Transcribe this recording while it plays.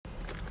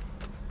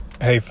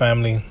Hey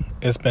family,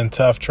 it's been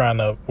tough trying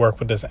to work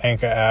with this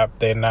Anchor app.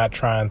 They're not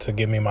trying to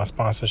give me my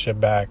sponsorship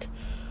back.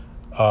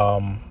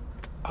 I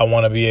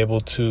want to be able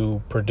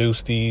to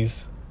produce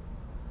these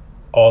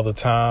all the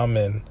time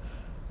and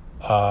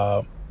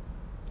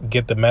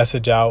get the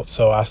message out.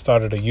 So I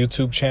started a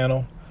YouTube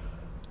channel.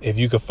 If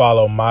you could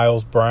follow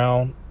Myles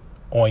Brown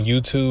on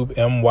YouTube,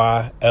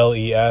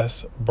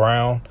 MYLES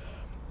Brown,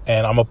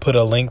 and I'm going to put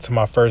a link to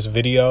my first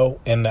video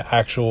in the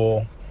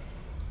actual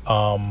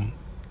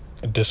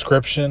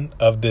description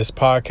of this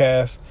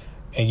podcast,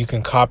 and you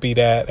can copy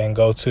that and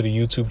go to the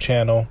YouTube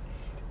channel,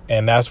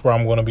 and that's where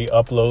I'm going to be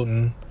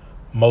uploading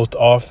most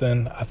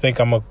often. I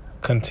think I'm going to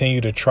continue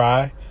to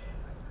try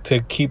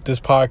to keep this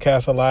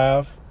podcast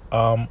alive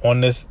on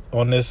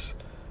this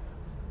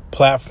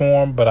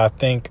platform, but I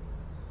think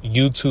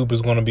YouTube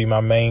is going to be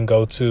my main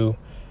go-to,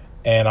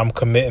 and I'm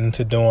committing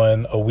to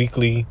doing a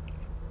weekly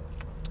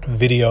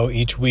video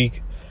each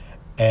week.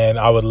 And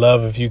I would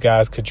love if you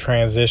guys could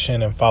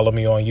transition and follow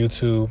me on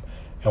YouTube.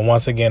 And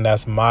once again,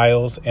 that's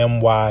Myles,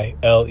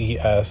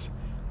 MYLES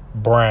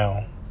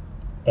Brown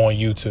on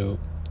YouTube.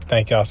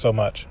 Thank y'all so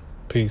much.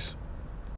 Peace.